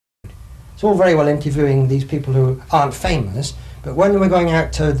It's all very well interviewing these people who aren't famous, but when we're going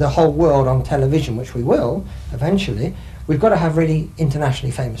out to the whole world on television, which we will eventually, we've got to have really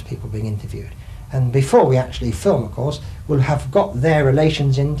internationally famous people being interviewed. And before we actually film, of course, we'll have got their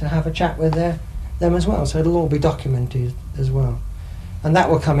relations in to have a chat with them as well. So it'll all be documented as well. And that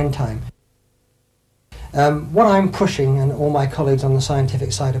will come in time. What I'm pushing, and all my colleagues on the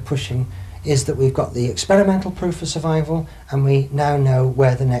scientific side are pushing, is that we've got the experimental proof of survival, and we now know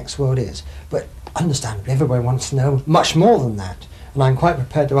where the next world is. But understandably, everybody wants to know much more than that. And I'm quite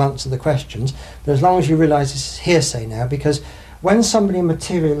prepared to answer the questions, but as long as you realise this is hearsay now, because when somebody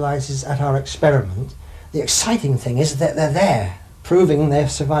materialises at our experiment, the exciting thing is that they're there, proving their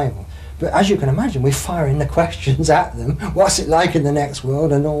survival. But as you can imagine, we're firing the questions at them. What's it like in the next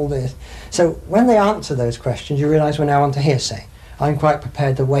world and all this? So when they answer those questions, you realise we're now onto hearsay. I'm quite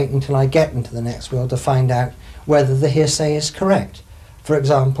prepared to wait until I get into the next world to find out whether the hearsay is correct. For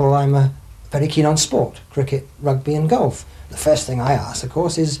example, I'm very keen on sport, cricket, rugby and golf. The first thing I ask, of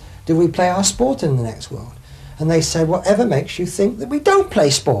course, is do we play our sport in the next world? And they said, whatever makes you think that we don't play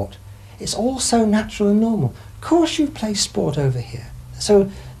sport? It's all so natural and normal. Of course you play sport over here.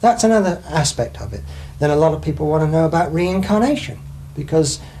 So that's another aspect of it. Then a lot of people want to know about reincarnation,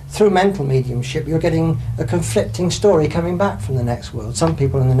 because through mental mediumship you're getting a conflicting story coming back from the next world. Some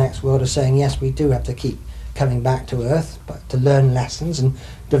people in the next world are saying, yes, we do have to keep coming back to Earth but to learn lessons and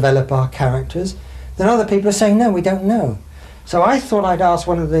develop our characters. Then other people are saying, no, we don't know. So I thought I'd ask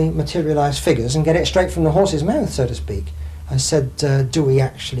one of the materialised figures and get it straight from the horse's mouth, so to speak. I said, do we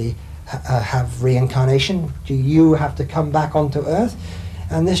actually have reincarnation? Do you have to come back onto Earth?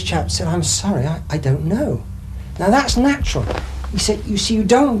 And this chap said, I'm sorry, I don't know. Now that's natural. He said, you see, you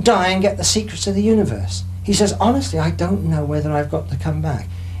don't die and get the secrets of the universe. He says, honestly, I don't know whether I've got to come back.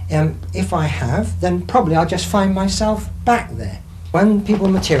 If I have, then probably I'll just find myself back there. When people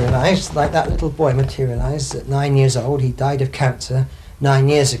materialise, like that little boy materialised at 9 years old, he died of cancer 9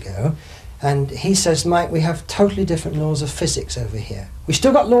 years ago, and he says, Mike, we have totally different laws of physics over here. We've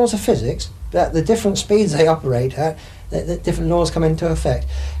still got laws of physics, but at the different speeds they operate at, the different laws come into effect.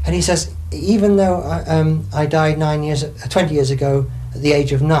 And he says, even though I died 20 years ago at the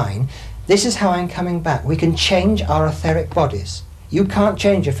age of 9, this is how I'm coming back. We can change our etheric bodies. You can't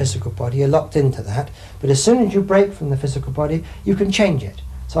change your physical body, you're locked into that, but as soon as you break from the physical body, you can change it.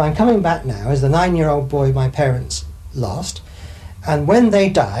 So I'm coming back now as the 9-year-old boy my parents lost, and when they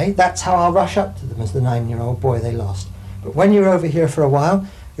die, that's how I'll rush up to them, as the 9-year-old boy they lost. But when you're over here for a while,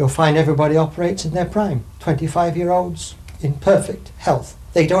 you'll find everybody operates in their prime. 25-year-olds in perfect health.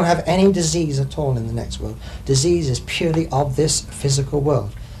 They don't have any disease at all in the next world. Disease is purely of this physical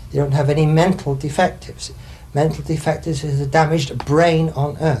world. They don't have any mental defectives. Mental defectives is a damaged brain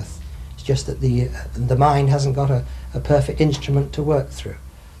on Earth. It's just that the mind hasn't got a perfect instrument to work through.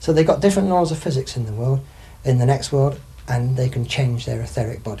 So they've got different laws of physics in the world, in the next world, and they can change their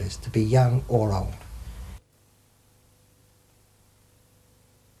etheric bodies to be young or old.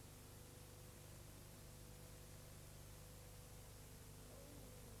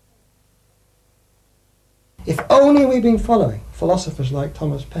 If only we'd been following philosophers like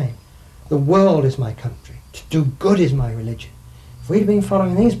Thomas Paine. The world is my country. To do good is my religion. If we'd been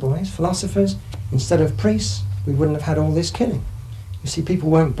following these boys, philosophers, instead of priests, we wouldn't have had all this killing. You see, people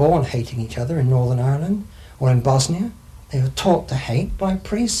weren't born hating each other in Northern Ireland or in Bosnia. They were taught to hate by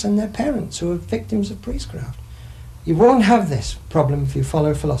priests and their parents who were victims of priestcraft. You won't have this problem if you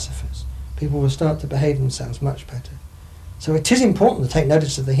follow philosophers. People will start to behave themselves much better. So it is important to take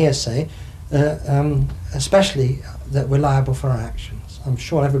notice of the hearsay, especially that we're liable for our actions. I'm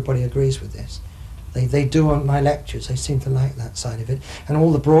sure everybody agrees with this. They do on my lectures, they seem to like that side of it. And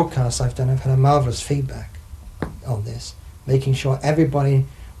all the broadcasts I've done, I've had a marvellous feedback on this, making sure everybody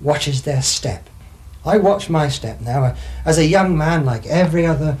watches their step. I watch my step now. As a young man, like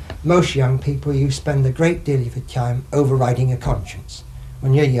most young people, you spend a great deal of your time overriding your conscience.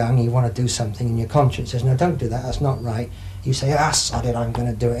 When you're young, you want to do something and your conscience says, no, don't do that, that's not right. You say, sod it, I'm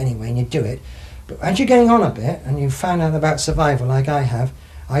going to do it anyway, and you do it. But as you're getting on a bit, and you've found out about survival like I have,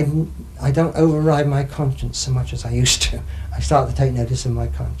 I don't override my conscience so much as I used to. I start to take notice of my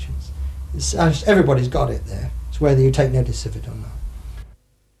conscience. Everybody's got it there. It's whether you take notice of it or not.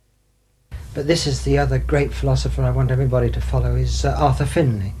 But this is the other great philosopher I want everybody to follow, is Arthur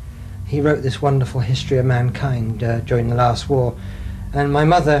Finlay. He wrote this wonderful history of mankind during the last war. And my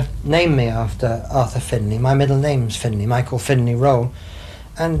mother named me after Arthur Finlay. My middle name's Finlay, Michael Finlay Roll.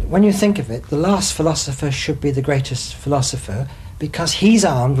 And when you think of it, the last philosopher should be the greatest philosopher, because he's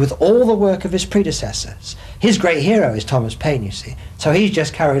armed with all the work of his predecessors. His great hero is Thomas Paine, you see. So he's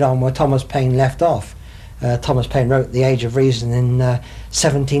just carried on where Thomas Paine left off. Thomas Paine wrote The Age of Reason in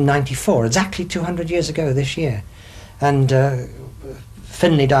 1794, exactly 200 years ago this year. And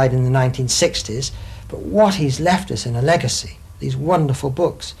Finlay died in the 1960s, but what he's left us in a legacy, these wonderful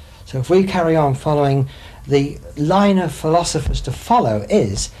books. So if we carry on following, the line of philosophers to follow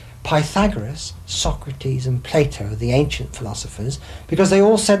is Pythagoras, Socrates and Plato, the ancient philosophers, because they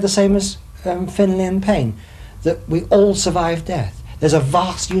all said the same as Finlay and Paine, that we all survive death. There's a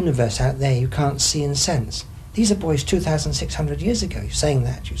vast universe out there you can't see and sense. These are boys 2,600 years ago saying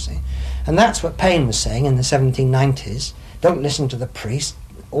that, you see. And that's what Paine was saying in the 1790s. Don't listen to the priest.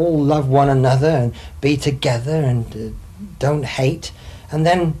 All love one another and be together and don't hate. And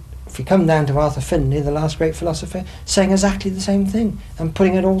then if you come down to Arthur Finlay, the last great philosopher, saying exactly the same thing and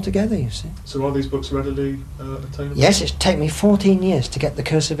putting it all together, you see. So are these books readily attainable? Yes, it's taken me 14 years to get The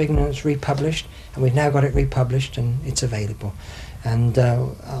Curse of Ignorance republished, and we've now got it republished and it's available. And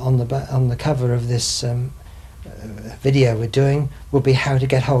on the cover of this video we're doing will be how to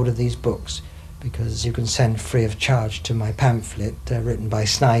get hold of these books, because you can send free of charge to my pamphlet written by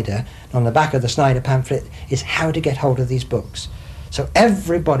Snyder. And on the back of the Snyder pamphlet is how to get hold of these books. So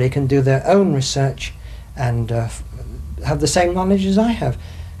everybody can do their own research and have the same knowledge as I have.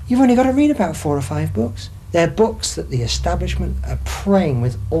 You've only got to read about 4 or 5 books. They're books that the establishment are praying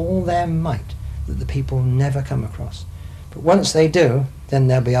with all their might that the people never come across. But once they do, then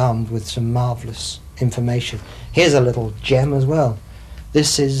they'll be armed with some marvellous information. Here's a little gem as well.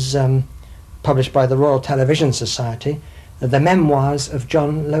 This is published by the Royal Television Society, the memoirs of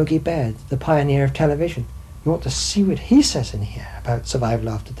John Logie Baird, the pioneer of television. You ought to see what he says in here about survival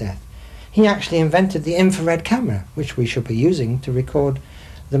after death. He actually invented the infrared camera, which we should be using to record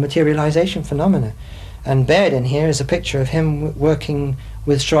the materialization phenomena. And Baird in here is a picture of him working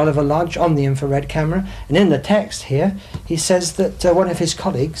with Sir Oliver Lodge on the infrared camera. And in the text here, he says that one of his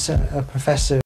colleagues, a professor